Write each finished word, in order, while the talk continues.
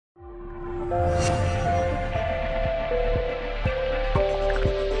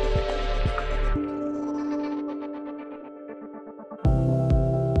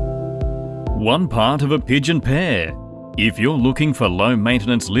One part of a pigeon pair. If you're looking for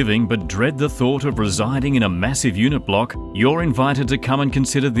low-maintenance living but dread the thought of residing in a massive unit block, you're invited to come and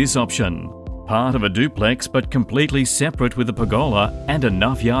consider this option. Part of a duplex but completely separate with a pergola and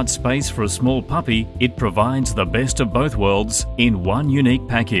enough yard space for a small puppy, it provides the best of both worlds in one unique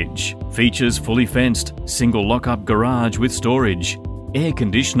package. Features fully fenced, single lock-up garage with storage, air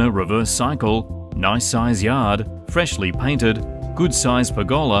conditioner reverse cycle, nice size yard, freshly painted, good size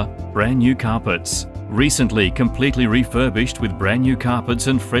pergola, brand new carpets. Recently completely refurbished with brand new carpets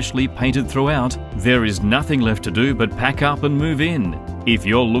and freshly painted throughout, there is nothing left to do but pack up and move in. If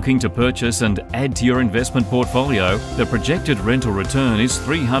you're looking to purchase and add to your investment portfolio, the projected rental return is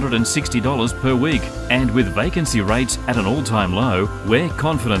 $360 per week, and with vacancy rates at an all-time low, we're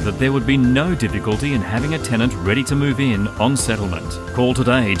confident that there would be no difficulty in having a tenant ready to move in on settlement. Call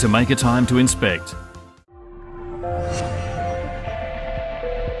today to make a time to inspect.